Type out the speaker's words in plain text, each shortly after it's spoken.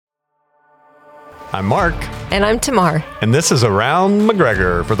I'm Mark. And I'm Tamar. And this is Around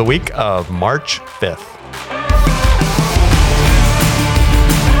McGregor for the week of March 5th.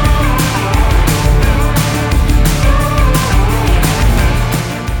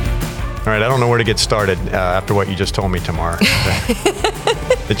 All right, I don't know where to get started after what you just told me, Tamar.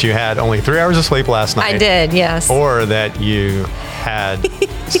 That you had only 3 hours of sleep last night. I did, yes. Or that you had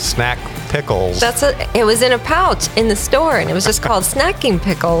snack pickles. It was in a pouch in the store, and it was just called snacking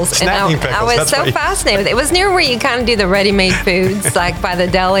pickles. Snacking pickles. I was so fascinated. It was near where you kind of do the ready-made foods, like by the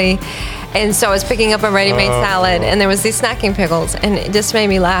deli. And so I was picking up a ready-made salad, and there was these snacking pickles, and it just made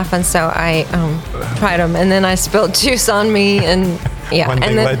me laugh. And so I tried them, and then I spilled juice on me, and yeah. One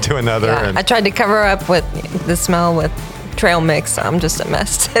thing led to another. Yeah, and I tried to cover up with the smell with trail mix. So I'm just a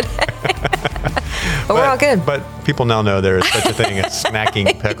mess today. But we're all good. But people now know there is such a thing as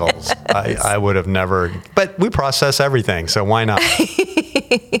snacking pickles. I would have never, but we process everything, so why not?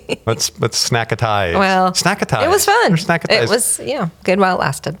 Let's snackatize. Well, snackatize. It was fun. Snackatize. It was, good while it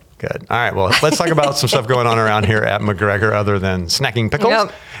lasted. Good. All right. Well, let's talk about some stuff going on around here at McGregor other than snacking pickles.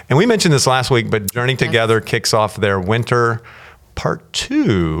 Yep. And we mentioned this last week, but Journey Together kicks off their winter part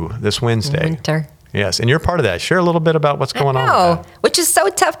 2 this Wednesday. Winter. Yes, and you're part of that. Share a little bit about what's going on with that. Which is so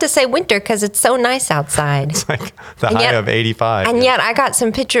tough to say winter because it's so nice outside. It's like the high of 85. And yet I got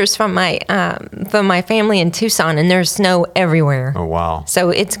some pictures from my family in Tucson, and there's snow everywhere. Oh, wow. So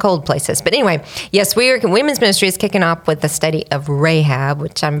it's cold places. But anyway, yes, Women's Ministry is kicking off with the study of Rahab,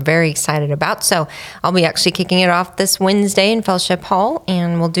 which I'm very excited about. So I'll be actually kicking it off this Wednesday in Fellowship Hall,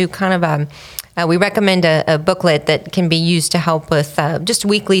 and we'll do kind of we recommend a booklet that can be used to help with just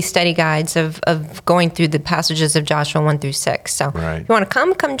weekly study guides of going through the passages of Joshua 1 through 6. So if you want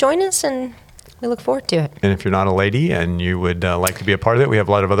to come join us, and we look forward to it. And if you're not a lady and you would like to be a part of it, we have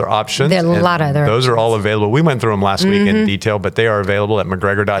a lot of other options. There are a lot of other Those options. are all available. We went through them last week in detail, but they are available at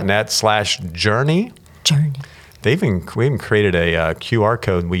mcgregor.net/journey. We even created a QR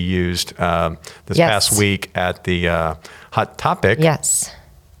code we used this past week at the Hot Topic. Yes.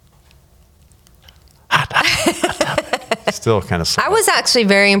 Still kind of slow. I was actually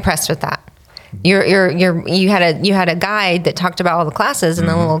very impressed with that. You had a guide that talked about all the classes and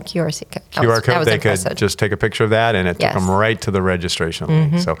the little QR code. They could just take a picture of that, and it took them right to the registration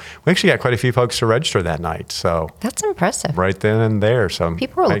link. So we actually got quite a few folks to register that night. So that's impressive. Right then and there. So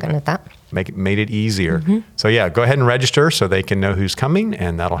people were looking at that. Made it easier. So yeah, go ahead and register so they can know who's coming,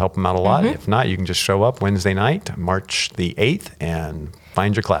 and that'll help them out a lot. If not, you can just show up Wednesday night, March the 8th, and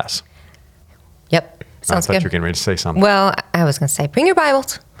find your class. Yep. Sounds good. I thought you were getting ready to say something. Well, I was going to say, bring your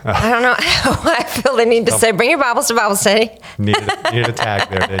Bibles. I don't know why I feel the need to say, bring your Bibles to Bible study. Needed a tag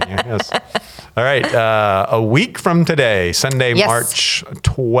there, didn't you? Yes. All right. A week from today, Sunday, March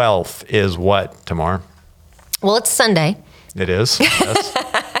 12th, is what, Tamar? Well, it's Sunday. It is. Yes.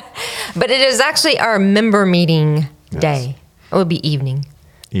 But it is actually our member meeting day. It would be evening.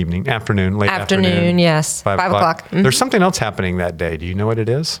 Afternoon, late afternoon. Yes. 5 o'clock. There's something else happening that day. Do you know what it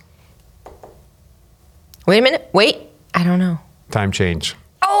is? Wait a minute. I don't know. Time change.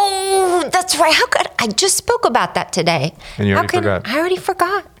 Oh, that's right. How could I just spoke about that today? And you already forgot. I already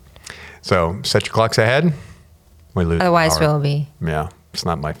forgot. So set your clocks ahead. We lose. Otherwise, we'll be. Yeah, it's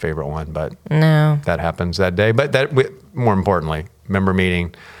not my favorite one, but no, that happens that day. But more importantly, member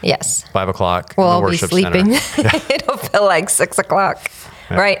meeting. Yes. 5 o'clock. We'll in the all be sleeping. Center. It'll feel like 6 o'clock,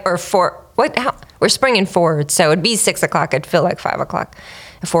 right? Or 4. What? We're springing forward, so it'd be 6 o'clock. It'd feel like 5 o'clock,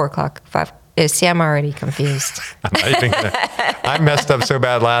 4 o'clock, 5. See, I'm already confused. I messed up so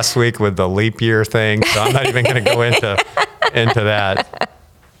bad last week with the leap year thing, so I'm not even going to go into that.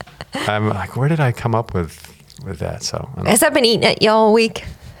 I'm like, where did I come up with that? So has that been eating at y'all all week?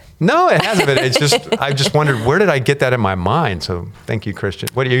 No, it hasn't been. It's just I just wondered, where did I get that in my mind? So thank you, Christian.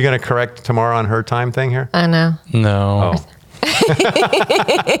 What are you going to correct tomorrow on her time thing here? I know. No. Oh.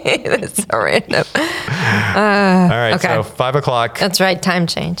 That's so random. All right, okay. So 5 o'clock. That's right, time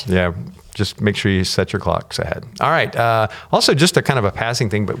change. Yeah, just make sure you set your clocks ahead. All right. Also, just a kind of a passing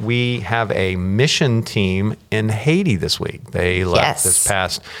thing, but we have a mission team in Haiti this week. They left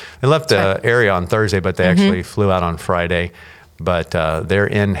They left the area on Thursday, but they actually flew out on Friday. But they're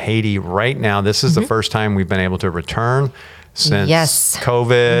in Haiti right now. This is the first time we've been able to return since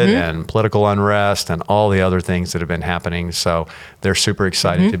COVID and political unrest and all the other things that have been happening. So they're super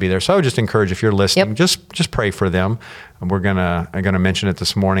excited to be there. So I would just encourage, if you're listening, just pray for them. I'm gonna mention it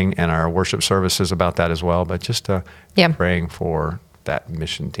this morning in our worship services about that as well. But just praying for that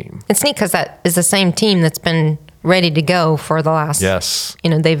mission team. It's neat because that is the same team that's been ready to go for the last. Yes.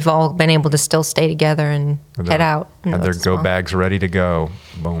 They've all been able to still stay together and head out. Have their go bags ready to go.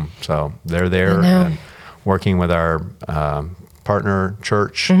 Boom. So they're there and working with our partner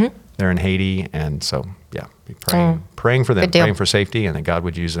church They're in Haiti, and so be praying for them, praying for safety, and that God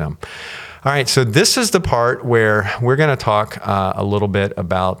would use them. All right, so this is the part where we're going to talk a little bit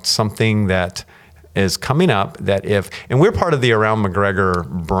about something that is coming up and we're part of the Around McGregor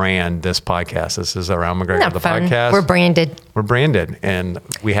brand, this podcast. This is Around McGregor, podcast. We're branded. And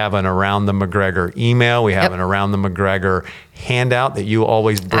we have an Around the McGregor email. We have an Around the McGregor handout that you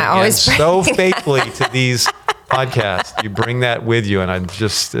always bring in so faithfully to these podcasts. You bring that with you, and I'm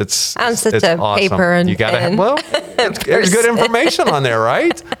such a awesome. Paper and you got to there's good information on there,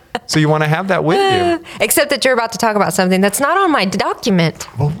 right? So you want to have that with you. Except that you're about to talk about something that's not on my document.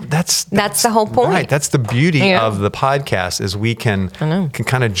 Well, that's the whole point. Right. That's the beauty of the podcast is we can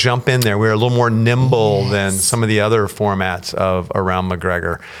kind of jump in there. We're a little more nimble than some of the other formats of Around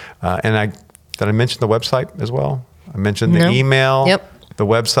McGregor. Did I mention the website as well? I mentioned the email. Yep. The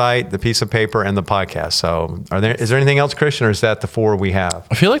website, the piece of paper, and the podcast. So is there anything else, Christian, or is that the 4 we have?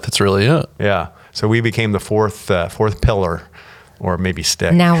 I feel like that's really it. Yeah. So we became the fourth pillar, or maybe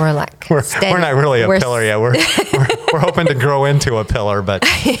stick. Now we're like we're not really a pillar yet. We're hoping to grow into a pillar, but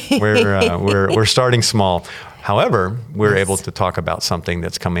we're starting small. However, we're able to talk about something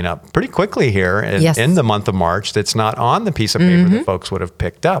that's coming up pretty quickly here in the month of March that's not on the piece of paper that folks would have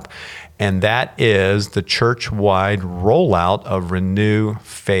picked up. And that is the church-wide rollout of Renew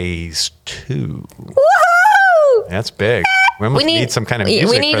Phase 2. Woohoo! That's big. We almost need some kind of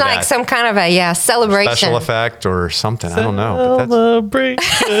music We need for that. Some kind of a celebration. Special effect or something. I don't know. Celebrate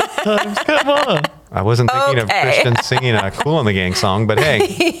good times. Come on. I wasn't thinking of Christian singing a Kool and the Gang song, but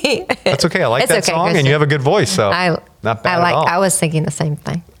hey, that's okay. I like that song, Christian. And you have a good voice, so not bad at all. I was thinking the same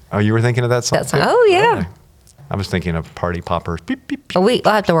thing. Oh, you were thinking of that song? That song. Oh, yeah. Really? I was thinking of Party Poppers. Beep, beep, beep. We'll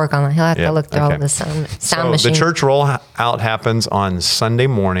have to work on that. He'll have to look through all of the sound machine. The church rollout happens on Sunday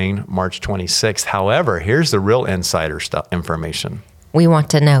morning, March 26th. However, here's the real insider information. We want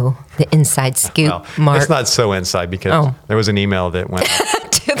to know the inside scoop, Mark. It's not so inside because there was an email that went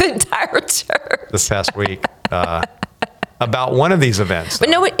to the entire church this past week about one of these events. But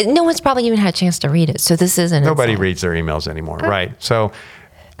no one's probably even had a chance to read it, so this isn't Nobody reads their emails anymore, right? So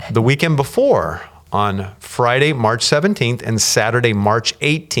the weekend before, on Friday, March 17th and Saturday, March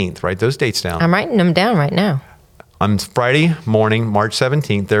 18th, write those dates down. I'm writing them down right now. On Friday morning, March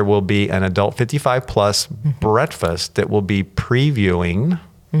 17th, there will be an adult 55 plus breakfast that will be previewing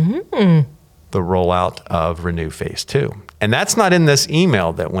the rollout of Renew Phase 2. And that's not in this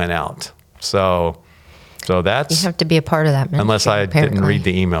email that went out. So that's... You have to be a part of that ministry, unless I didn't read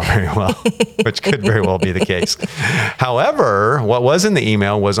the email very well, which could very well be the case. However, what was in the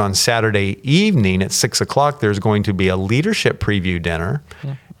email was on Saturday evening at 6 o'clock, there's going to be a leadership preview dinner.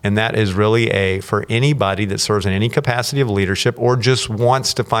 Yeah. And that is really for anybody that serves in any capacity of leadership or just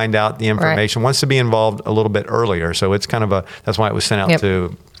wants to find out the information, wants to be involved a little bit earlier. So it's kind of that's why it was sent out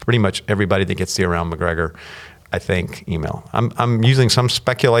to pretty much everybody that gets the Around McGregor, I think, email. I'm using some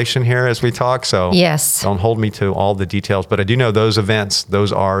speculation here as we talk, so don't hold me to all the details. But I do know those events,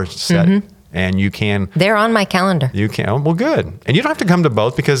 those are set, and you can... They're on my calendar. You can. Well, good. And you don't have to come to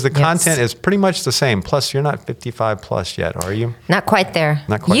both because the content is pretty much the same. Plus, you're not 55 plus yet, are you? Not quite there.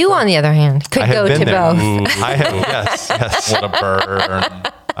 Not quite you, there. On the other hand, could go to both. Ooh, I have, yes. What a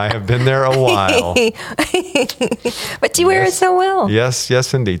burn. I have been there a while. But you wear it so well. Yes,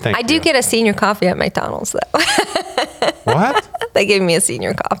 indeed. Thank you. I do get a senior coffee at McDonald's, though. What? They give me a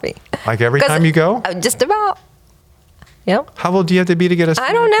senior coffee. Like every time you go? Just about. Yep. How old do you have to be to get a senior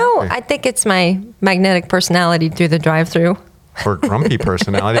I don't know. coffee? I think it's my magnetic personality through the drive-thru. Or grumpy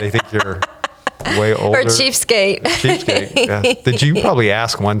personality. They think you're way older. Or cheapskate. Yeah. Did you probably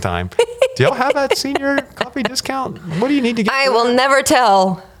ask one time, do y'all have that senior coffee discount? What do you need to get? I will never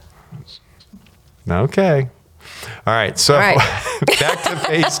tell. Okay. All right. So back to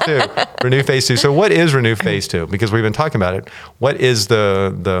Phase 2, Renew Phase 2. So what is Renew Phase 2? Because we've been talking about it. What is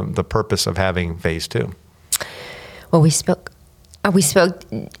the purpose of having Phase 2? Well, we spoke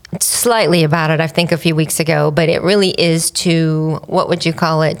slightly about it, I think, a few weeks ago, but it really is to, what would you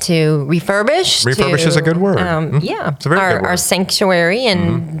call it, to refurbish? Refurbish is a good word. Yeah. It's a very good word. Our sanctuary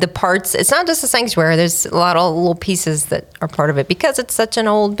and the parts. It's not just a sanctuary. There's a lot of little pieces that are part of it because it's such an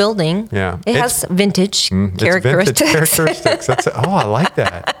old building. Yeah. It has vintage characteristics. It's vintage characteristics. I like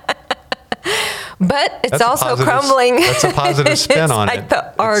that. But it's also crumbling. That's a positive spin on like it.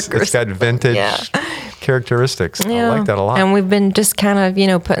 The arc it's got vintage characteristics. Yeah. I like that a lot. And we've been just kind of,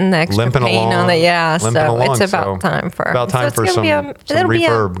 putting the extra limping paint along, on it. Yeah. So along, it's about time for some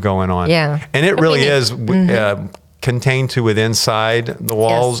refurb going on. Yeah. And it really is contained to inside the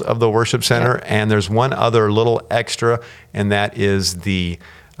walls of the worship center. Yep. And there's one other little extra, and that is the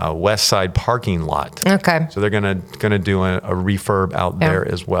west side parking lot. Okay. So they're gonna do a refurb out there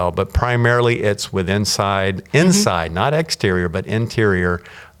as well. But primarily it's with inside, not exterior, but interior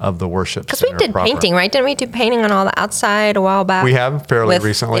of the worship center. Because we did painting, right? Didn't we do painting on all the outside a while back? We have fairly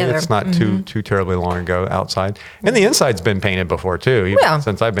recently. It's not too terribly long ago outside. And the inside's been painted before too, even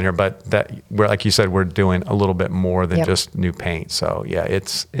since I've been here. But like you said, we're doing a little bit more than just new paint. So yeah,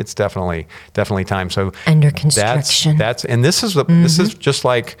 it's definitely time. So under construction. That's and this is just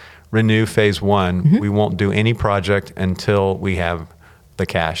like Renew Phase 1. We won't do any project until we have the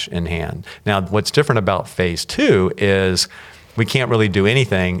cash in hand. Now, what's different about Phase 2 is we can't really do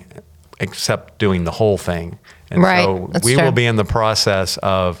anything except doing the whole thing. And so we will be in the process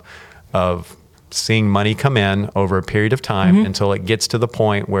of seeing money come in over a period of time until it gets to the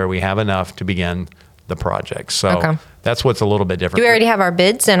point where we have enough to begin the project. So that's what's a little bit different. Do we already have our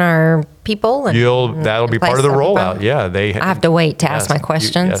bids and our people? And that'll be part of the rollout. Yeah, I have to wait to ask my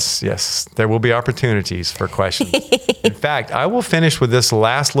questions. Yes. There will be opportunities for questions. In fact, I will finish with this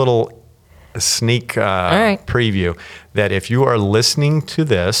last little sneak preview that if you are listening to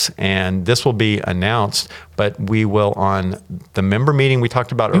this, and this will be announced, but we will on the member meeting we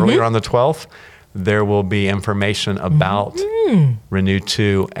talked about earlier on the 12th, there will be information about Renew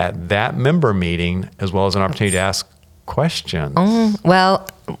 2 at that member meeting, as well as an opportunity to ask questions. Well,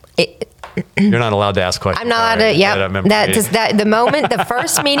 you're not allowed to ask questions. I'm not allowed to. Yeah, the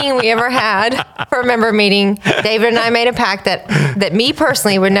first meeting we ever had for a member meeting, David and I made a pact that me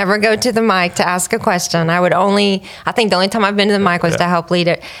personally would never go to the mic to ask a question. I think the only time I've been to the mic was to help lead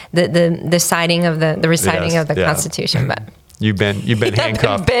it, the citing of the reciting of the Constitution, but. You've been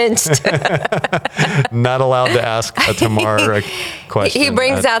handcuffed. Benched. Not allowed to ask a Tamar a question. He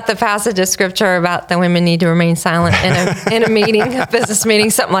brings out the passage of scripture about the women need to remain silent in a meeting, a business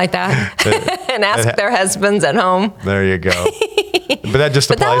meeting, something like that, and ask their husbands at home. There you go. But that just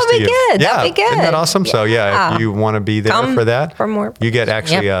applies to you. Good. Yeah, that'd be good. Isn't that awesome? Yeah. So if you want to be there for that, for more, you get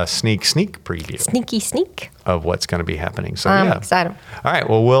actually a sneak preview. Sneak of what's going to be happening. So I'm excited. All right.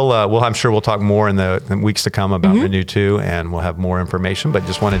 Well, I'm sure we'll talk more in the weeks to come about Renew 2, and we'll have more information. But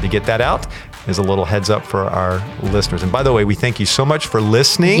just wanted to get that out as a little heads up for our listeners. And by the way, we thank you so much for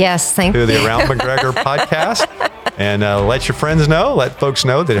listening. Yes, thank you to the Around McGregor podcast. And let your friends know, let folks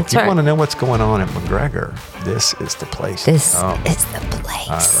know that if you want to know what's going on at McGregor, this is the place. This is the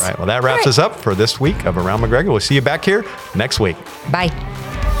place. All right. Well, that wraps us up for this week of Around McGregor. We'll see you back here next week. Bye.